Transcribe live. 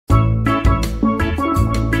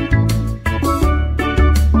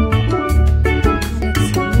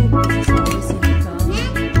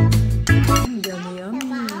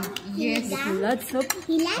lots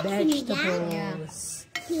of vegetables.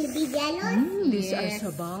 He'll be jealous. These are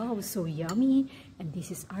sabaw, so yummy. And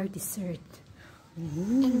this is our dessert. And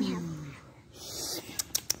we have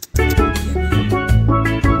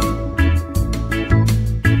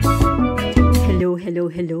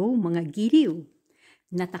Hello mga giliw!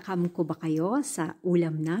 Natakam ko ba kayo sa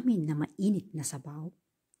ulam namin na mainit na sabaw?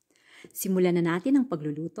 Simulan na natin ang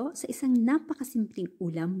pagluluto sa isang napakasimpleng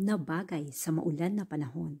ulam na bagay sa maulan na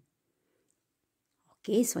panahon.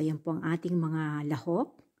 Okay, so ayan po ang ating mga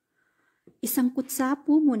lahok. Isang kutsa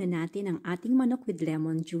po muna natin ang ating manok with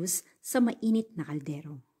lemon juice sa mainit na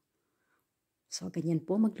kaldero. So ganyan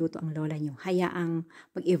po magluto ang lola nyo. Hayaang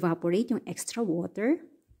mag-evaporate yung extra water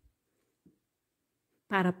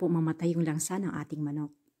para po mamatay yung langsa ng ating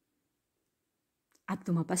manok. At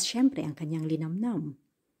lumabas syempre ang kanyang linamnam.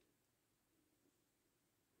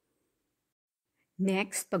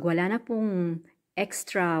 Next, pag wala na pong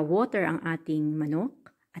extra water ang ating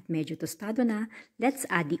manok at medyo tostado na, let's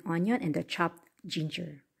add the onion and the chopped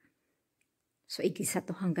ginger. So igisa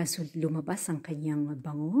to hanggang lumabas ang kanyang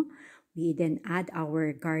bango. We then add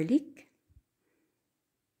our garlic,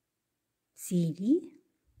 sili,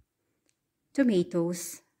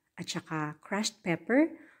 tomatoes, at saka crushed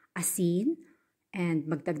pepper, asin, and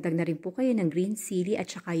magdagdag na rin po kayo ng green chili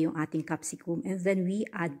at saka yung ating capsicum. And then we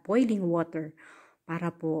add boiling water para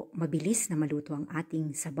po mabilis na maluto ang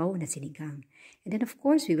ating sabaw na sinigang. And then of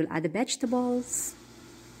course, we will add the vegetables.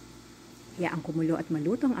 Hayaan kumulo at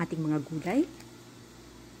maluto ang ating mga gulay.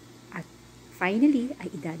 At finally, ay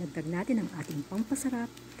idadagdag natin ang ating pampasarap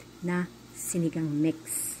na sinigang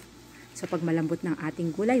mix. So pag malambot ng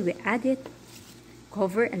ating gulay, we add it,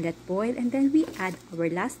 cover and let boil, and then we add our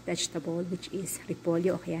last vegetable, which is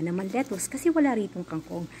repolyo o kaya naman lettuce, kasi wala ritong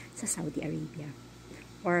kangkong sa Saudi Arabia.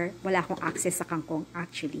 Or wala akong access sa kangkong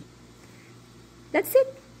actually. That's it!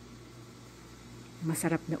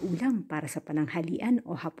 Masarap na ulam para sa pananghalian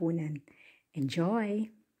o hapunan.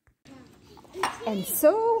 Enjoy! And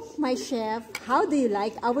so, my chef, how do you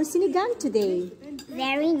like our sinigang today?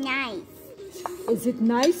 very nice. Is it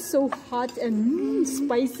nice? So hot and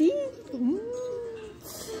spicy?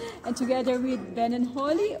 And together with Ben and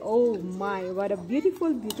Holly, oh my, what a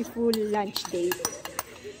beautiful, beautiful lunch date.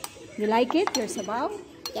 You like it, your sabaw?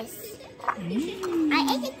 Yes. I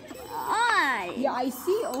ate it all. Yeah, I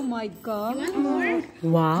see. Oh my God. You want more?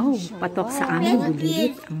 Wow, patok sa aming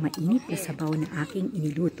bulilit ang mainit na sabaw na aking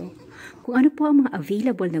iniluto. Kung ano po ang mga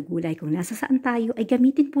available na gulay kung nasa saan tayo ay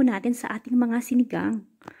gamitin po natin sa ating mga sinigang.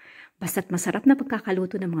 Basta't masarap na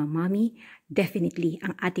pagkakaluto ng mga mommy, definitely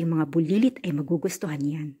ang ating mga bulilit ay magugustuhan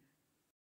yan.